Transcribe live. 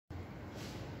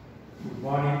Good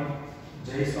morning,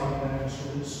 Jai Swaminarayan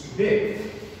students. Today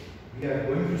we are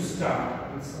going to start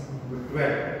with some number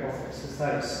 12 of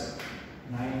exercise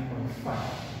 9.5.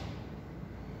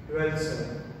 12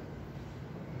 7.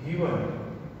 Given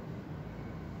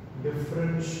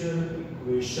differential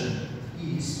equation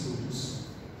is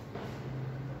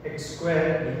x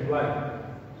square dy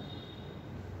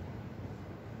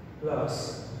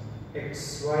plus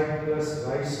xy plus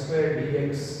y square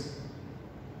dx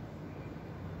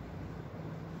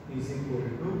is equal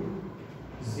to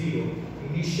 0.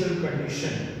 Initial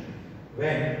condition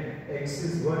when x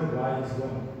is 1, y is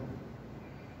 1.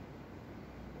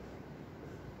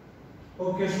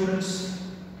 Okay students,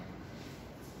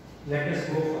 let us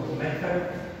go for the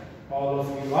method. All of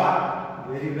you are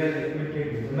very well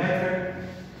acquainted with the method.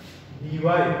 Dy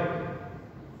by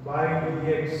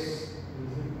dx is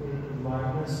equal to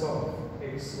minus of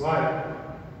xy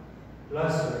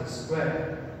plus y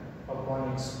square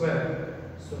upon x square.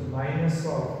 So minus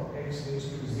of x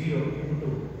raised to 0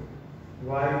 into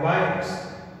y by x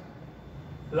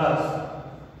plus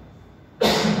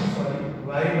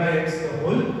y by x the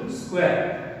whole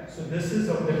square. So this is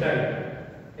of the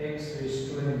type x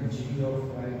raised to n g of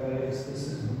y by x. This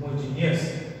is homogeneous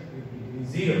with degree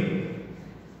 0.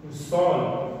 To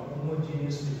solve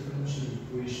homogeneous differential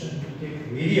equation, to take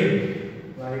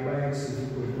variable y by x is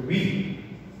equal to v.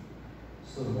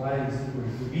 So y is equal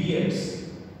to vx.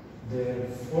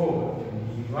 Therefore,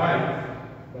 dy by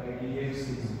dx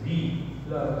is v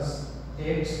plus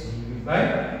x dv by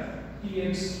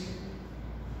dx.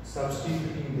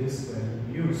 Substituting this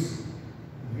value, use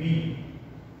v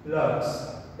plus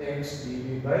x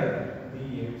dv by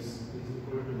dx is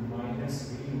equal to minus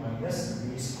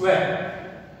v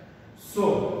square.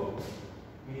 So,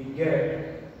 we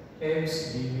get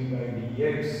x dv by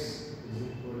dx is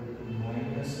equal to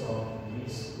minus of v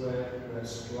square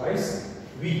plus twice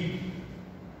v.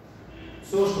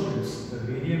 So students, the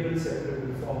variable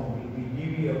separable form will be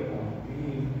dv upon v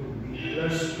into v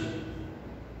plus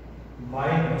 2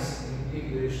 minus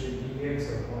integration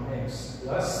dx upon x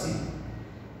plus c.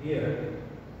 Here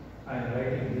I am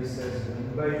writing this as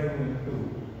 1 by 2 into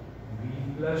v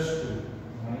plus 2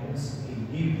 minus v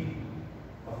dv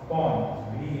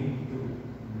upon v into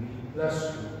v plus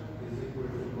 2 is equal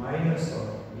to minus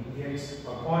of dx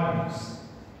upon x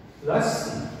plus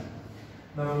c.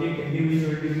 Now take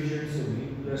individual division, so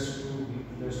v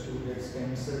plus 2 gets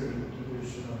cancelled.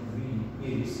 Integration of v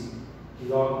is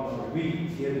log of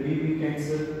v. Here v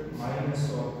cancelled,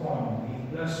 minus upon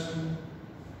v plus 2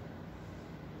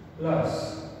 plus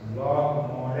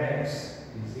log mod x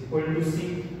is equal to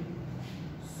c.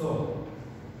 So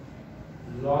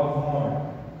log mod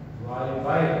y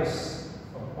by x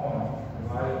upon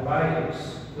y by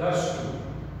x plus 2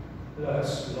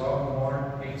 plus log mod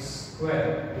x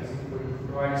square is equal to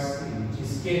twice c, which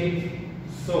is k.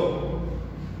 So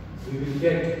we will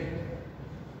get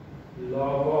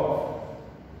log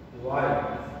of y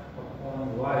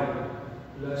upon y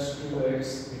plus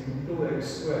 2x into x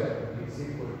square is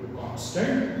equal to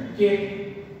constant k.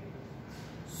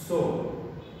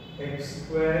 So x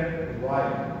square y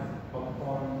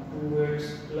upon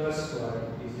 2x plus y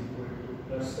is equal to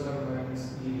plus or minus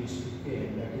e raised to k,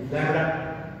 that is lambda.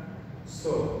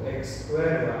 So x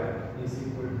square y is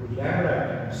equal to lambda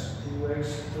times 2x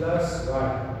plus y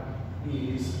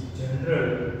is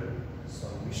general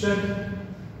solution.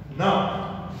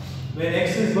 Now, when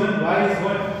x is 1, y is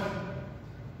 1.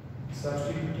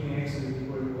 Substituting x is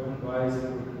equal to 1, y is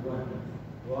equal to 1.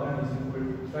 1 is equal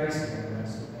to twice lambda,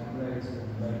 so lambda is 1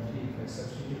 by 3. If I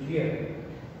substitute here,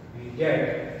 we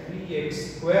get 3x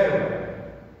square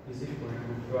y is equal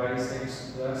to twice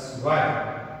x plus y,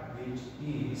 which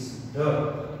is the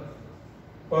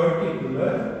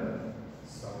particular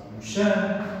solution.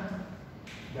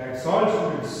 That's all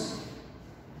students.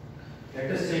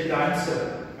 Let us take the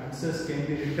answer. Answers can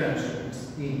be written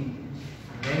students in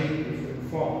many different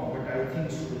forms, but I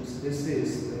think students this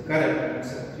is the correct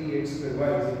answer. 3x square y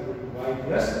is equal to y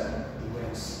plus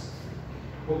 2x.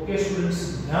 Okay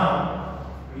students, now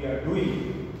we are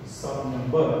doing sum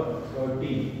number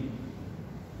 13.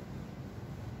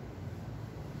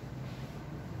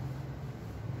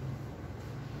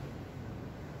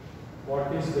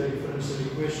 What is the differential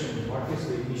equation? What is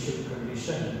the initial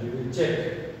condition? We will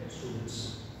check,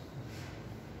 students.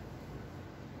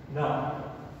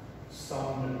 Now,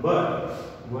 sum number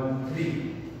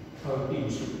 13,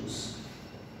 students.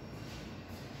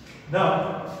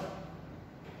 Now,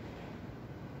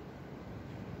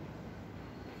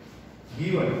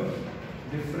 given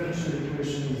differential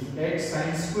equation is x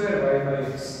sine square y by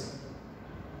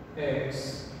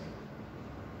x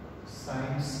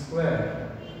sine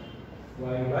square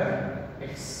y by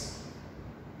x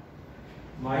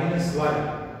minus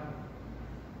y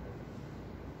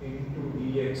into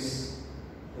dx,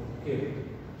 okay,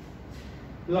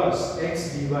 plus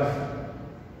x dy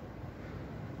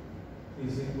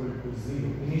is equal to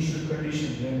 0. Initial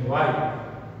condition when y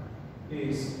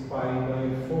is pi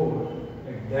by 4,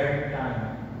 at that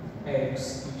time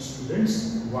x each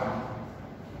student's y.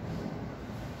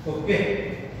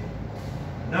 Okay,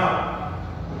 now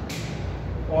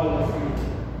all of you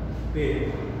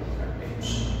pay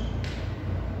attention.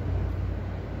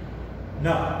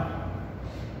 Now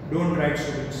don't write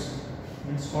students,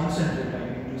 means concentrate, I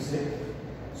mean to say.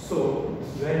 So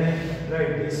when I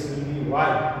write, this will be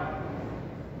y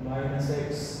minus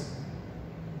x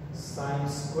sine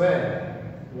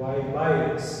square y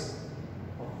by x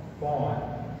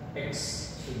upon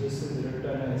x. So this is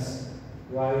written as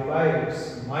y by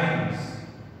x minus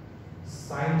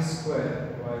sine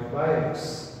square y by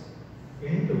x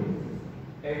into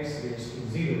x raised to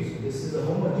 0. So this is a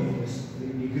homogeneous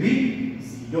with degree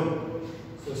 0.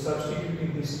 So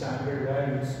substituting the standard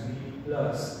values v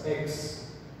plus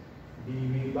x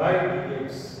dv by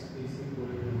dx is equal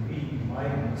to v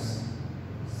minus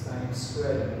sine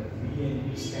square, v and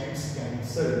v stands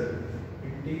cancelled,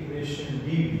 integration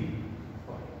dv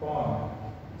upon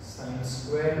sine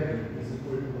square v is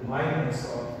equal to minus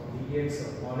of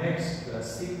dx upon x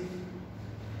plus c.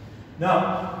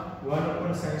 Now 1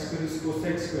 upon sine square is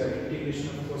cosec square, integration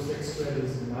of cosec square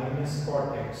is minus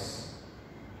cot x.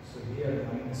 So here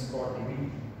minus cot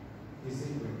v is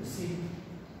equal to c.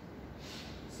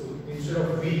 So instead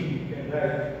of v you can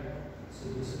write, so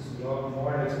this is log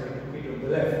mod x, I took it on the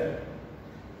left,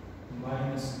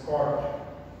 minus cot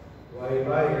y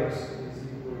by x is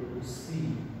equal to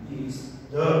c is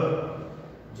the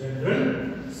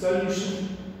general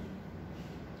solution.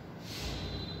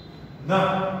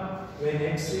 Now when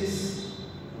x is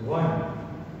 1,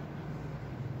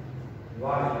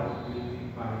 y will be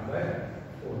pi by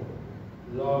 4.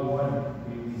 Log 1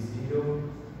 will be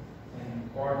 0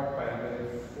 and cot pi by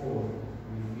 4 will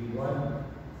be 1.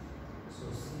 So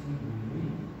c will be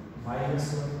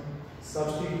minus 1.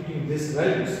 Substituting this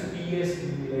values, ps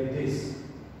will be like this.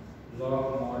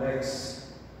 Log mod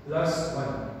x plus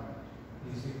 1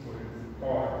 is equal to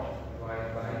cot y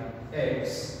by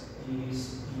x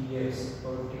is ps,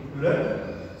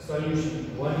 particular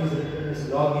solution. 1 is written as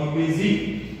log e by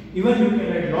z. Even you can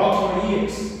write log mod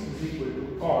ex is equal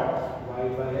to cot y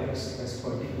by x as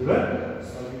particular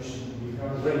solution. We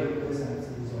not write this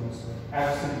answer is also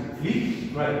absolutely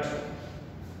right.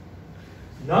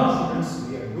 Now students,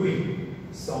 we are doing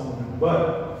sum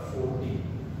number 14.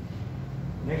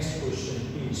 Next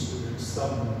question is students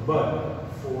sum number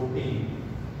 14.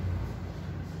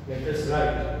 Let us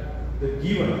write the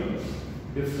given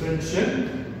differential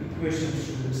equation,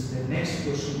 students. The next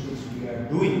question which we are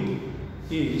doing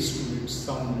is students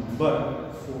sum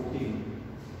number 14.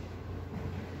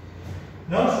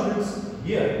 Now students,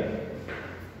 here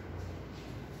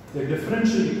the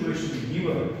differential equation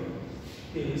given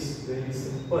is very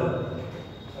simple.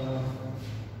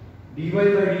 dy by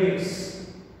dx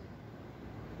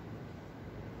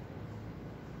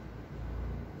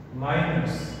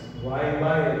minus y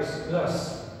by x plus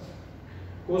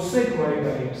cosec y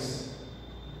by x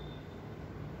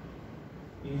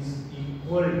is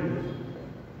equal to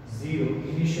 0.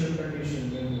 Initial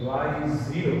condition when y is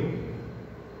 0,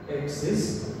 x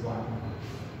is 1.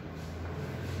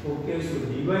 Okay, so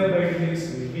dy by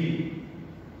dx will be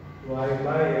y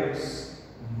by x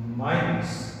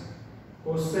minus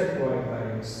cosec y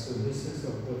by x. So this is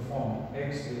of the form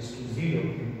x raised to 0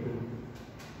 into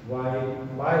y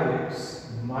by x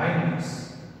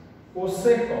minus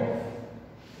cosec of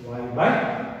y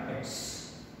by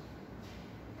x.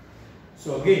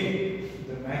 So again,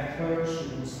 the method,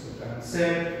 students, the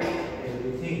concept,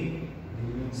 everything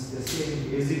remains the same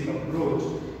basic approach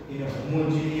in a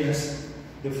homogeneous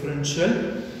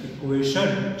differential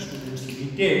equation. Students,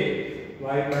 we take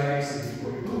y by x is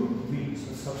equal to v.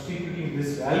 So substituting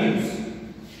these values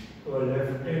to our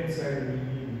left hand side will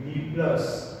be v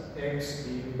plus x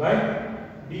dv by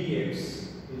dx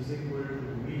is equal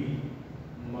to v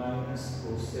minus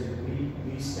cosec v.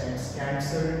 V stands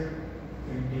cancelled,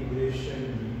 integration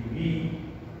dv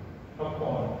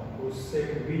upon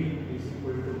cosec v is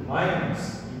equal to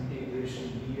minus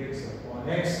integration dx upon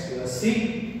x plus c.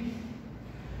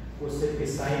 Cosec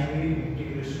is sin v,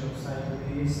 integration of sin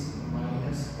v is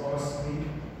minus cos v,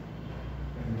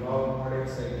 and log mod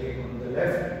x I take on the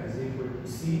left is equal to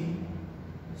c.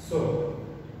 So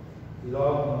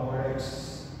log mod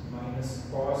x minus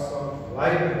cos of y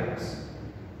by x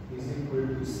is equal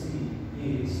to c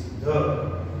is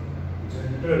the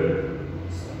general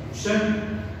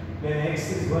solution. When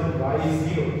x is 1, y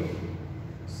is 0.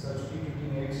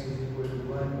 Substituting x is equal to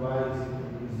 1, y is equal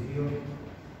to 0.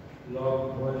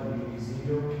 Log 1 will be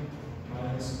 0.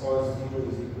 Minus cos 0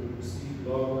 is equal to c.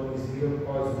 Log 1 is 0.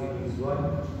 Cos 0 is 1.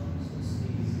 So c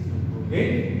is equal to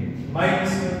again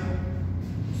minus 1.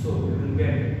 So we will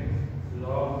get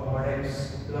log mod x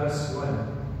plus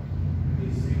 1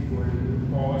 is equal to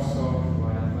cos of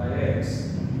y by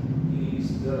x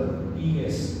is the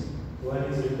es. 1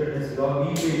 is written as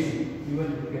log e base. Even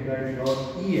we can write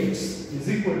log ex is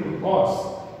equal to cos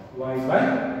y by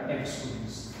x.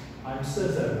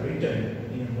 Answers are written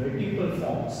in multiple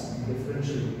forms in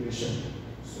differential equation.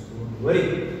 So don't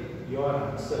worry, your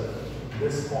answer in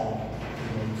this form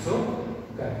is also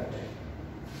correct.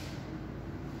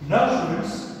 Now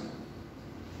students,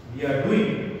 we are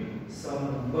doing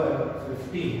sum number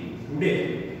 15.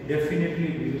 Today,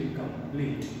 definitely we will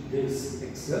complete this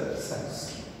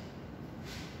exercise.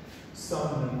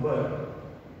 Sum number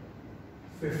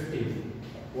 15.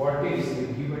 What is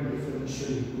the given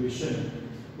differential equation?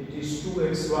 It is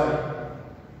 2xy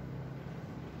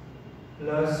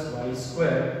plus y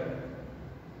square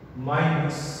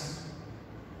minus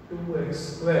 2x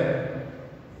square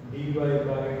dy by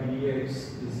dx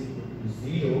is equal to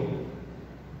 0.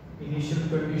 Initial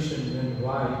condition when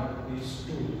y is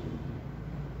 2,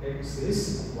 x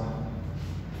is 1.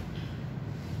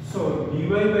 So dy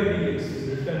by dx is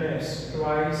written as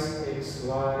twice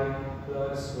xy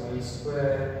plus y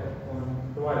square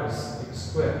upon twice x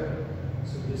square.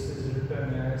 So this is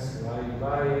written as y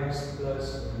by x plus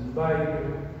 1 by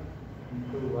 2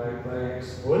 into y by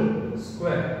x whole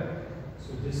square. So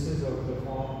this is of the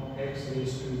form x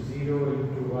raised to 0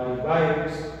 into y by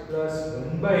x plus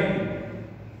 1 by 2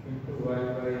 into y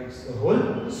by x the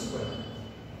whole square.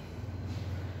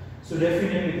 So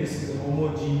definitely this is a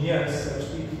homogeneous.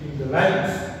 Substituting the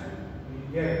values,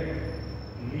 we get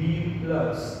v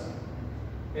plus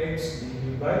x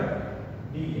dv by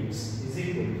dx is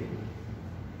equal to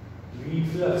v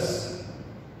plus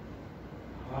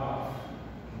half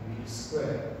v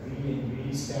square. V and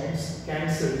v stands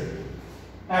cancelled,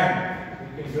 and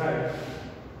we can write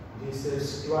this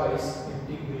as twice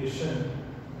integration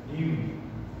dv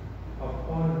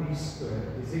upon v square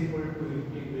is equal to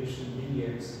integration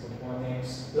dx upon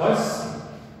x plus c.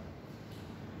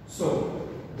 So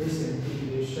this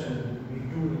integration would be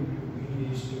 2 into v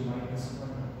raised to minus 1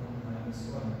 upon minus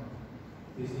 1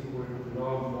 is equal to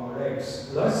log mod x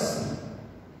plus c.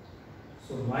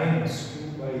 So minus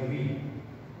 2 by v,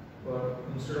 or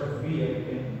instead of v I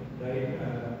can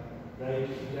write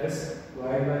it as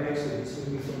y by x. So this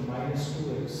will become minus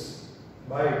 2x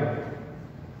by v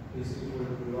is equal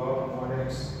to log mod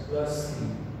x plus c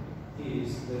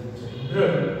is the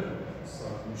general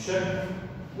solution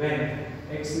when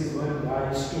x is 1, y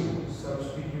is 2.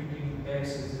 Substituting x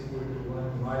is equal to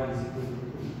 1, y is equal to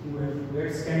 2 and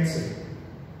 2x cancel.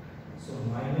 So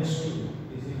minus 2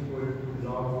 is equal to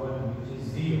log 1 which is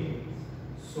 0.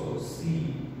 So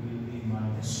c will be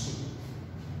minus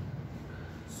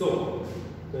 2. So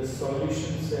the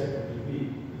solution set will be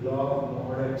log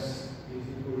mod x is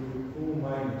equal to 2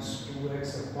 minus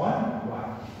 2x upon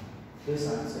y.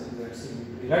 This answer is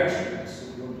absolutely right, students. So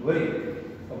don't worry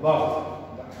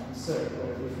about the answer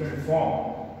or a different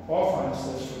form of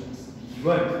answer, students.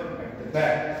 Given at the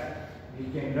back, we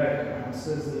can write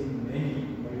answers in many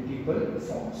multiple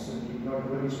forms. So do not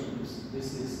worry, students.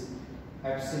 This is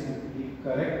absolutely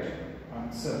correct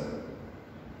answer.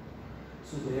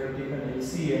 So they have taken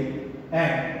LCM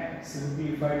and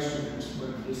simplified, students,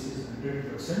 but this is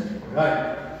 100%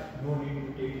 right. No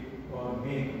need to take or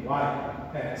make y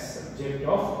as subject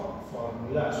of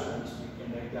formula, students. We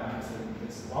can write the answer in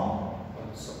this form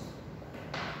also.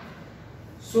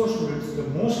 So students, the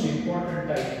most important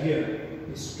type here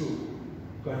is to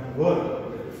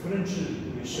convert the differential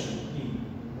equation in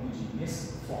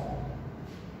homogeneous form.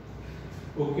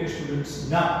 Okay students,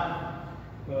 now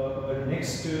our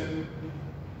next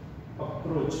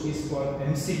approach is for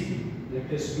MCQ.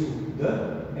 Let us do the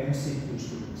MCQ,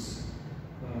 students.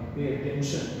 Pay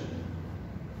attention.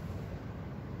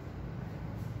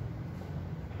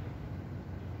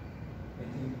 I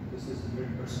think this is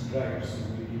 100% right, so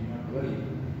we need not worry.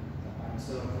 The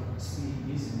answer of C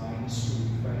is minus 2.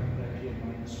 If I write here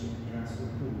minus 2, transfer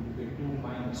 2, you get 2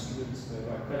 minus 2 and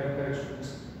square. Correct,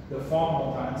 students. The form of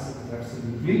the answer is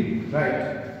absolutely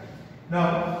right.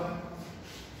 Now,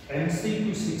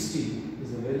 MCQ 60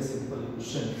 is a very simple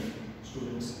question,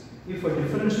 students. If a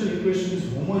differential equation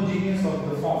is homogeneous of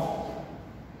the form,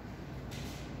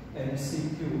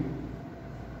 MCQ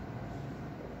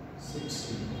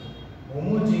 60,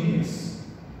 homogeneous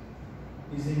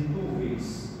is in two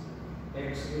ways,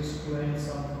 x raised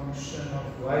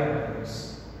y by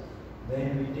x. Then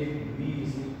we take v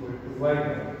is equal to y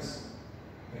by x.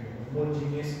 And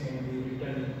homogeneous can be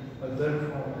written in other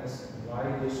form as y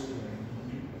raised to n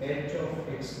into h of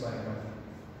x by y.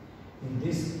 In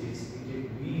this case, we take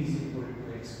v is equal to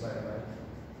x by y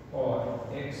or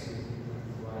x is equal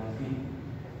to yb.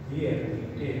 Here we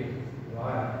take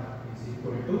y is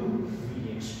equal to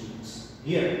vx students.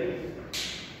 Here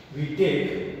we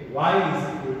take y is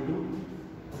equal to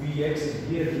vx and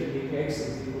here we take x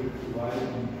is equal to y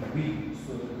into v. So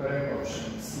the correct option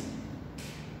is C.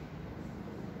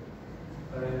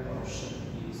 Correct option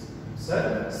is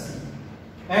answer C.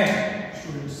 And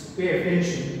students, pay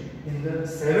attention, in the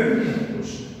 17th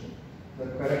question, the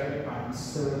correct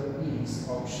answer is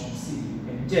option C. You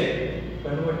can check,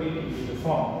 convert it into the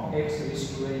form x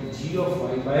raised to n g of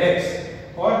y by x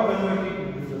or convert it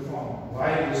into the form y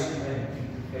raised to n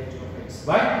into h of x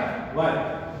by y.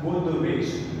 Both the ways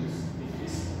it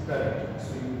is correct.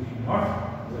 So you need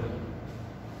not worry.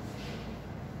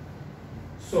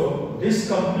 So this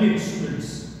completes,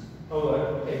 students,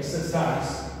 our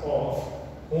exercise of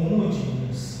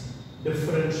homogeneous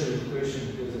differential equation.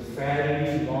 It was a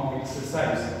fairly long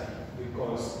exercise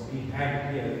because we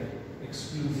had here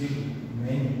exclusively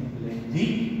many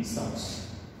lengthy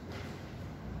sums.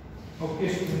 Okay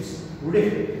students,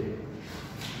 today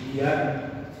we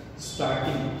are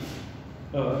starting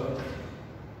a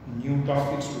new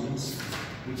topic, students,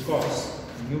 because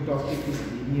new topic is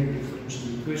linear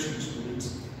differential equation,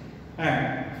 students,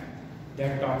 and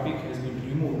that topic has been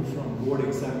removed from board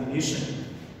examination.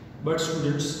 But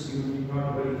students, you need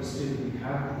not worry, still we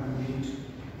have to complete,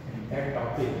 and that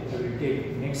topic we will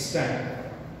take next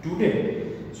time.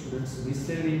 Today, students,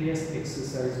 miscellaneous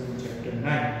exercise in chapter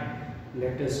 9.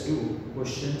 Let us do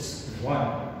questions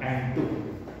 1 and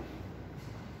 2.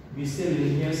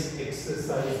 Miscellaneous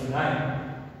exercise 9.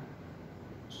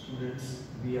 Students,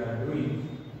 we are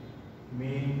doing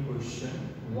main question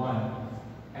 1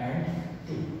 and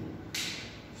 2.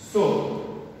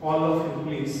 So, all of you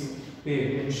please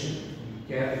pay attention,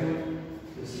 be careful.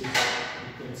 This is, you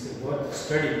can say, worth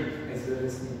studying as well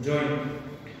as enjoying.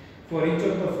 For each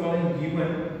of the following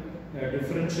given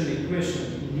differential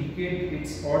equation, indicate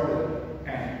its order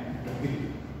and degree.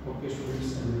 Okay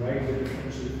students, I will write the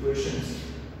differential equations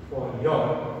for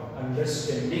your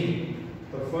understanding.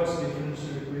 The first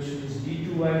differential equation is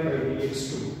d2y by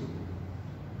dx2.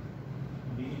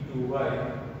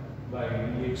 d2y by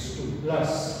dx2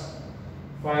 plus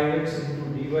 5x into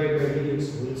dy by dx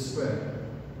whole square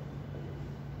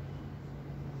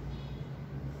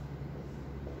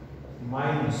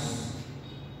minus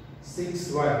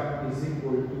 6y is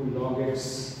equal to log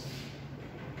x.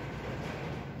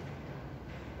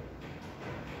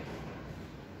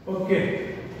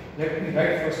 Okay, let me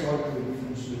write first all the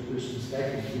differential equations,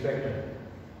 that will be better.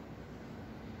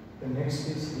 The next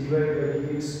is dy by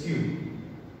dx cube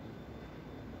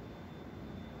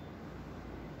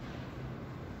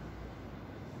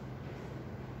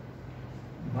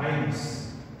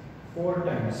minus 4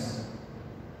 times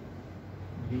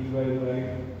dy by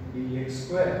dx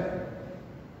square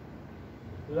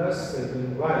plus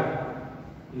 7y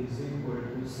is equal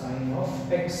to sine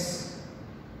of x,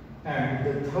 and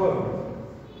the third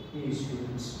is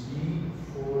students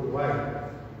d4y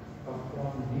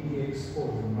upon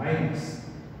dx4 minus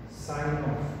sine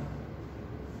of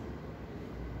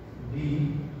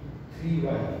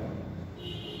d3y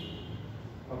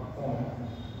upon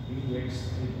dx3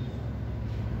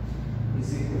 is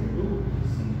equal to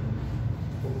 0.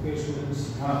 Okay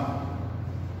students, now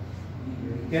be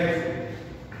very careful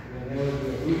whenever you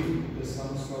are doing the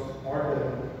sums of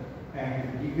order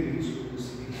and degree. Students,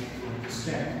 we have to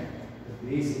understand the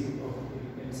basic of,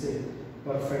 you can say,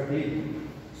 perfectly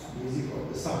basic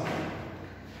of the sum.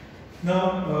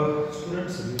 Now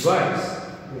students, revise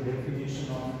the definition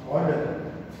of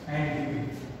order and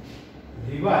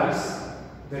degree. Revise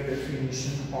the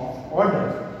definition of order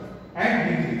and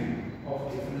degree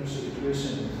of differential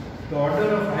equation. The order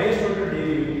of highest order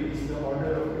derivative is the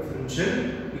order of differential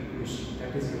equation.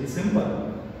 That is very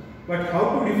simple. But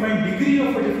how to define degree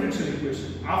of a differential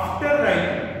equation? After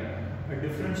writing a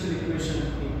differential equation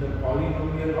in the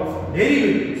polynomial of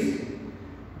derivatives,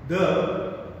 the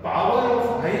power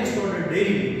of highest order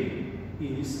derivative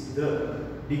is the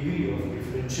degree of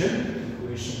differential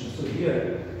equation. So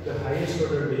here the highest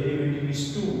order derivative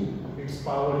is 2, its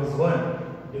power is 1.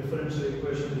 Differential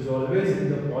equation is always in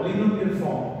the polynomial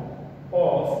form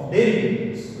of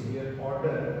derivatives. So here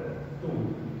order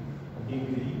 2,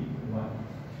 degree 1.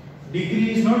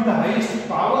 Degree is not the highest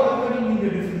power occurring in the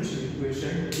differential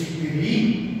equation.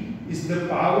 Degree is the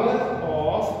power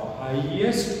of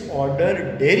highest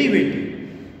order derivative.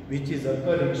 which is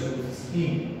occurring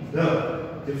in the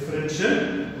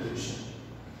differential equation.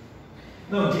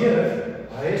 Now here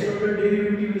highest order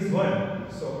derivative is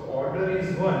 1, so order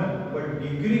is 1 but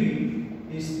degree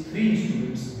is 3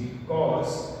 students,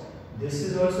 because this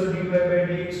is also dy by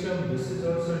dx term, this is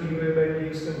also dy by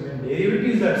dx term. When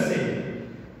derivatives are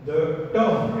same, the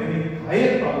term having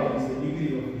higher power is the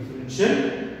degree of differential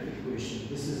equation.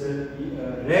 This is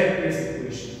a rare case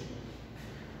equation.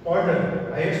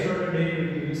 Order, highest order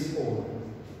derivative is 4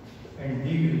 and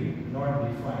degree not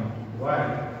defined. Why?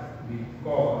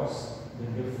 Because the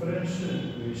differential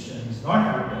equation is not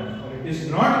written, or it is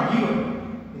not given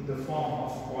in the form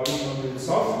of polynomials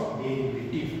of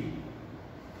derivative.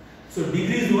 So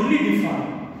degree is only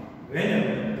defined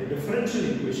whenever the differential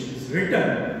equation is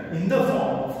written in the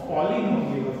form of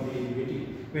polynomial of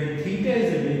derivative. When theta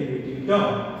is a derivative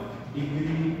term,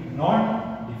 degree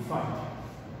not defined.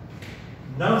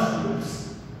 Now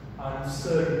students,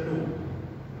 answer 2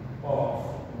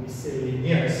 of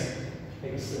miscellaneous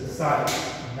exercise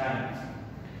 9.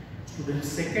 Students,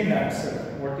 second answer,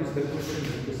 what is the question?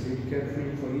 Because read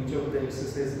carefully for each of the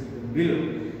exercises given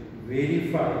below.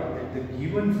 Verify that the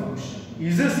given function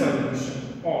is a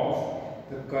solution of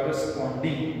the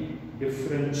corresponding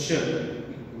differential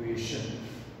equation.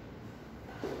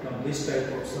 Now this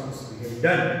type of sums we have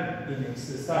done in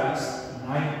exercise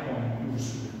 9.2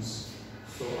 students.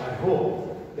 So I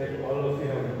hope that all of you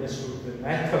have understood the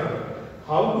method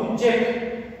how to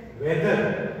check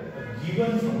whether a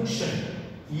given function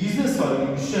is a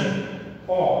solution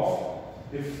of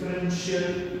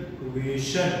differential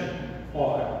equation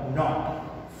or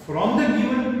not. From the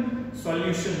given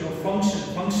solution of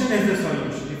function as the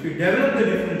solution, if you develop the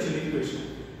differential equation,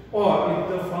 or if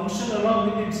the function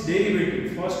along with its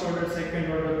derivative, first order,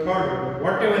 second order, third order,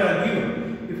 whatever are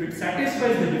given, if it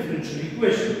satisfies the differential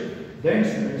equation, then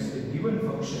students, the given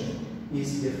function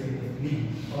is definitely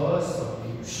a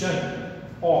solution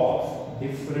of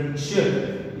differential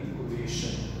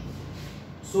equation.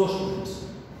 So students,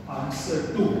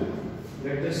 answer 2.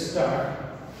 Let us start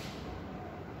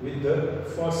with the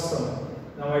first sum.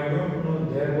 Now I don't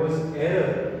know, there was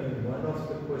error in one of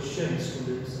the questions,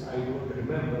 students. I don't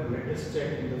remember. Let us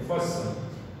check in the first sum.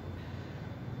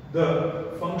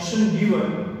 The function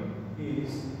given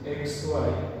is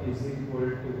xy is equal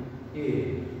to a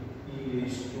e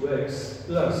raised to x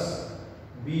plus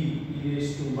b e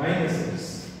raised to minus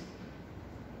x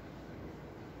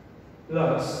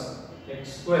plus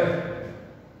x square,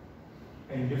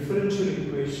 and differential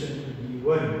equation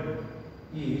d1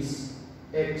 is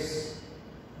x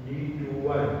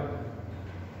d2y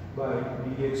by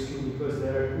dx2, because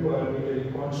there are 2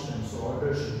 arbitrary constants, so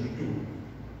order should be 2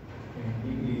 and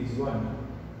degree is 1,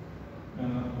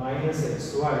 minus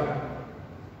xy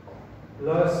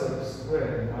plus x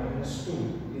square minus 2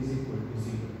 is equal to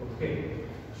 0. Okay,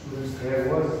 students,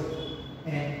 there was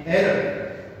an error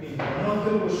in one of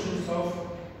the questions of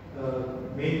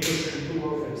main question 2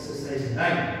 of exercise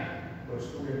 9, but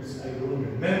students, I don't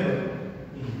remember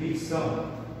in which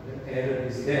sum the error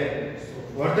is there. So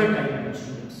for the time,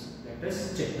 students, let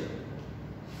us check.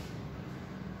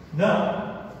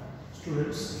 Now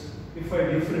students, if I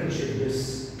differentiate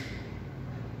this,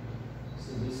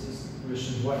 so this is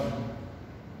equation 1,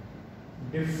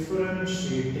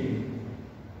 differentiating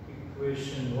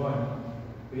equation 1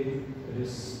 with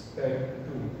respect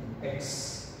to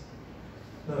x.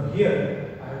 Now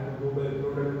here I have to go by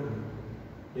product rule.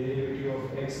 Derivative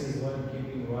of x is 1,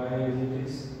 keeping y as it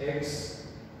is, x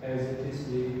as it is,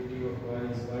 derivative of y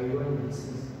is y1, this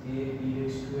is a e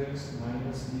raised to x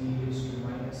minus b e raised to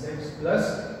minus x plus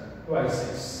twice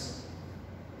x.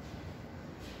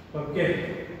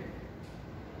 Okay,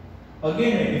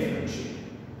 again I differentiate.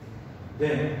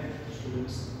 Then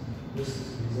students, this is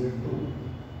result 2.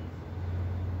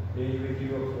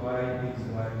 Derivative of y is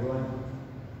y1,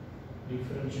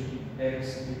 differentiating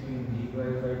x between dy by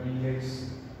dx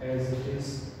as it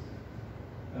is,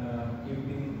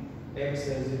 keeping x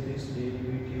as it is,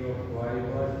 derivative of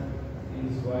y1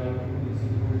 is y2 is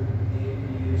equal to a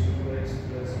e raised to x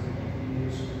plus b e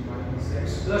raised to minus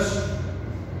x plus.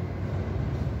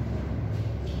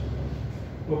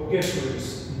 Okay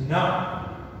students,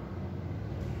 now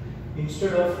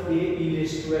instead of a e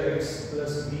raised to x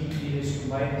plus b e raised to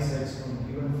minus x from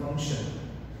given function,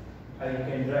 I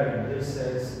can write this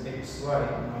as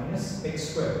xy minus x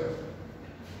square.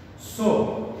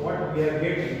 So what we are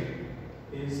getting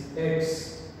is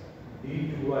x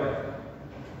d2y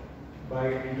by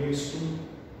dx2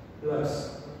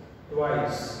 plus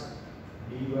twice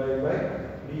dy by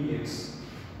dx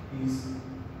is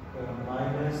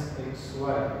minus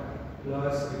xy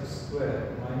plus x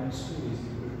square minus 2 is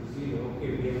equal to 0.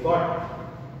 Okay, we have got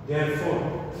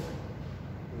Therefore,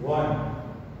 1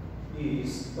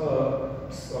 is a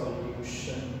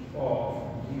solution of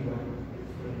given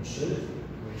differential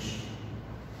equation.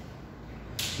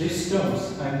 These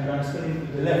terms I am transferring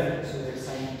to the left so that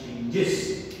sign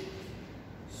changes.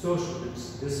 So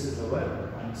students, this is our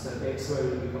answer.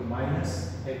 Xy will become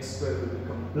minus, x square will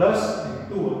become plus, and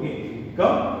 2 again will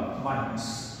become minus.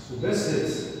 So this is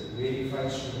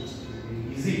verified, students. It is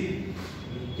very easy.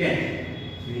 We can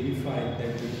verify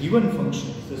that the given function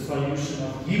is the solution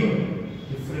of given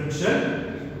differential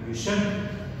equation.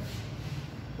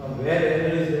 Now where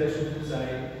error is there, students, I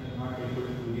am not able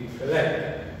to recollect,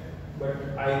 but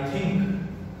I think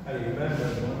I remember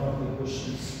one of the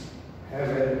questions. Have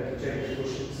I checked the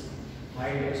questions? My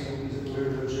textbook is a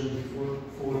old version before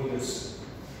 4 years.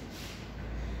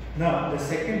 Now the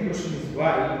second question is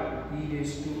y e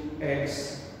raised to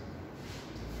x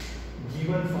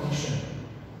given function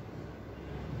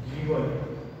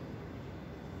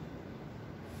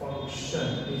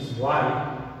is y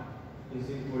is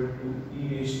equal to e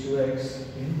raised to x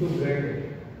into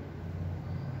bracket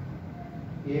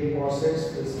a cos x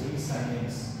plus b sin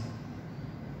x,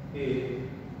 a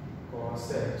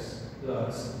cos x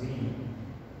plus b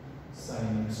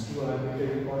sin x. Two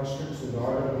arbitrary constants, so the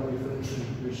order of the differential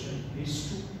equation is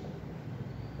 2.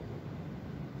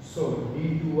 So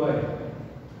d2y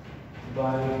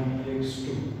by dx2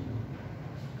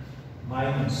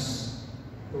 minus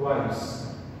twice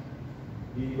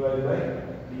dy by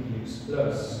dx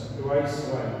plus twice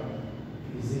y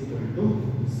is equal to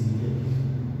 0.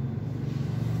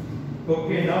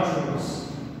 Okay, now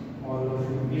students, all of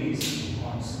you please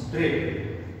concentrate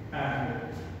and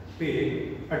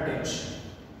pay attention.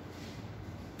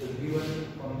 The given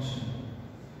function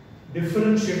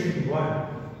differentiating 1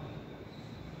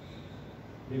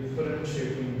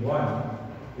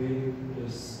 with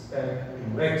respect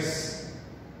to x,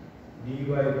 dy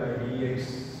by dx,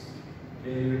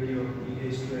 derivative of e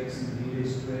raised to x and b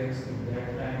raised to x, at that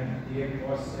time a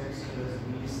cos x plus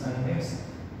b sin x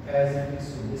as it is,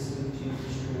 so this will change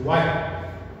to y.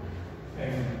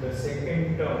 And the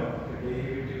second term, the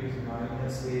derivative is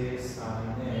minus a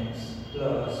sin x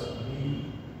plus b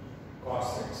cos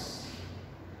x.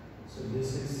 So this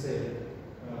is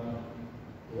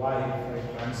y. If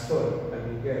I transfer, I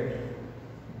will get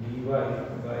dy by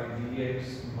dx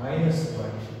minus y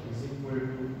is equal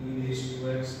to e raised to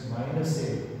x minus a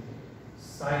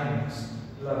sin x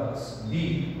plus b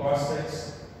cos x,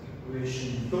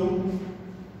 equation 2.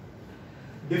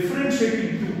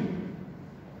 Differentiating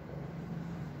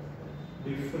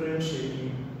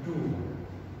 2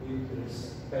 with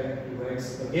respect to x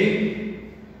again.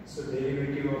 So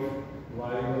derivative of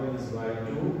y1 is y2,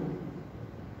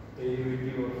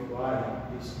 derivative of y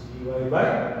is dy by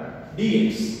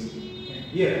dx. And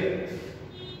here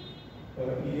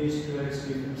e raised to x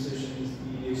differentiation is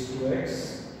e raised to x,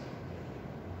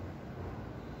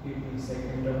 keeping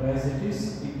second term as it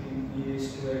is, keeping e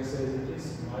raised to x as it is,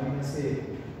 minus a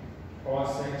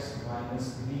cos x minus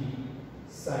b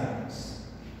sin x.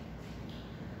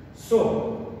 So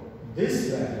this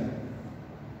value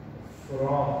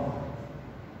from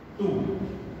 2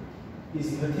 is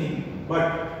nothing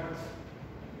but,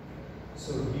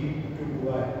 so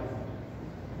d2y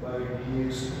by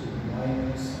dx2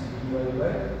 minus dy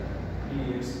by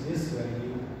dx, this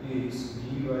value is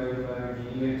dy by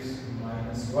dx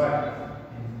minus y,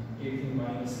 and taking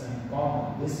minus sign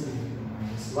common, this will become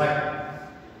minus y.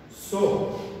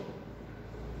 So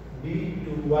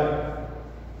d2y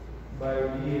by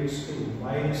dx2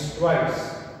 minus twice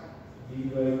dy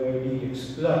by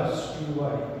dx plus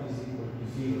 2y is equal to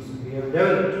 0. So we have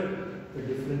developed the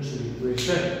differential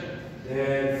equation.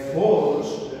 Therefore,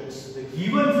 students, the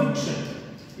given function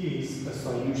is a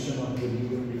solution of the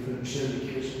given differential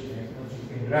equation. That much you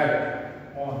can write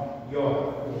on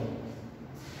your own.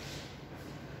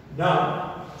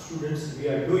 Now, students, we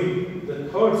are doing the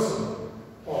third sum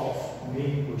of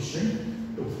main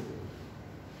question 2.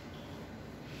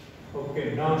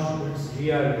 Okay, now students,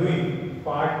 we are doing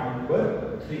part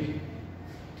number 3.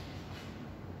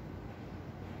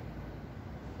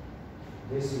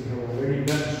 This we have already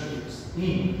done, students,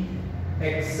 in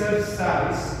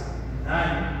exercise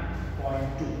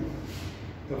 9.2.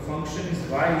 The function is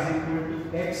y is equal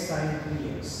to x sin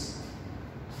 3x,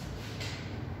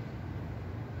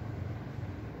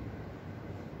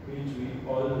 which we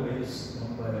always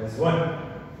number as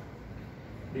 1.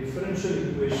 Differential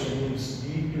equation is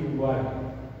d2y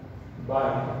by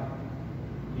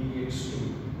dx2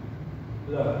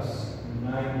 plus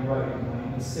 9y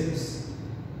minus 6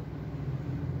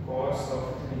 cos of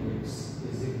 3x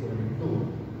is equal to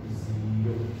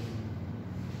 0.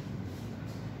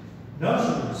 Now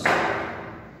students,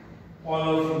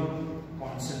 all of you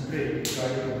concentrate, try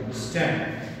to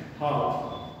understand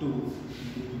how to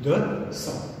do the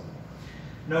sum.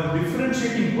 Now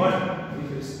differentiating 1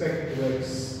 with respect to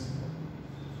x,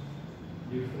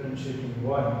 differentiating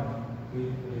 1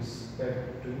 with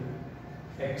respect to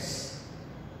x,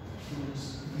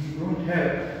 we don't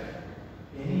have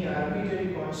any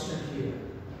arbitrary constant here.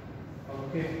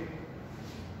 Okay,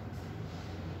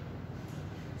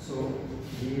 so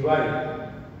dy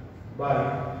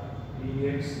by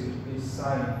dx will be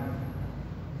sine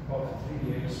of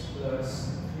 3x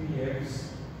plus 3x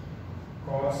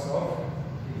cos of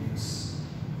 3x.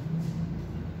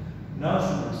 Now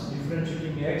students,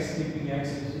 differentiating x, keeping x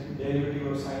is derivative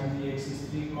of sine 3x is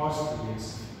 3 cos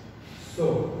 3x. So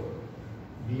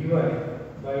dy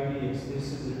by dx,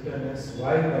 this is written as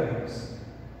y by x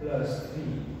plus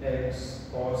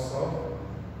 3x cos of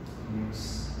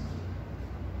 3x.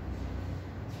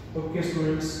 Okay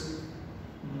students,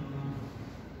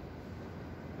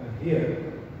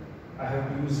 here I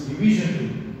have to use division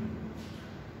rule.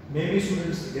 Maybe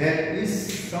students, there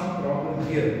is some problem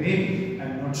here, maybe, I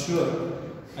am not sure.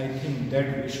 I think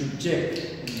that we should check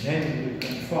and then we will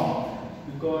confirm,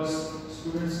 because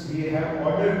students, we have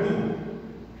order 2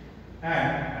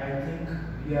 and I think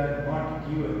we are not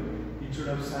given. It should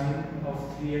have sine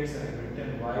of 3x, I have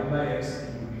written y by x,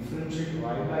 and to differentiate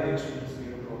y by x, students, we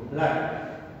have to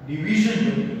apply division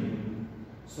rule.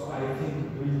 So I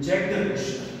think we will check the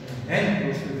question and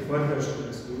then go to further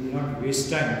students. We will not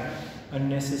waste time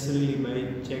unnecessarily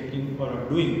by checking or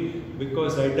doing,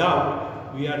 because I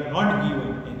doubt we are not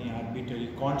given any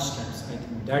arbitrary constants. I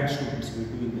think that students will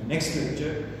do in the next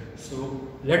lecture. So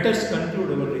let us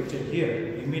conclude our lecture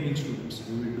here. Remaining students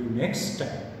we will do next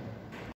time.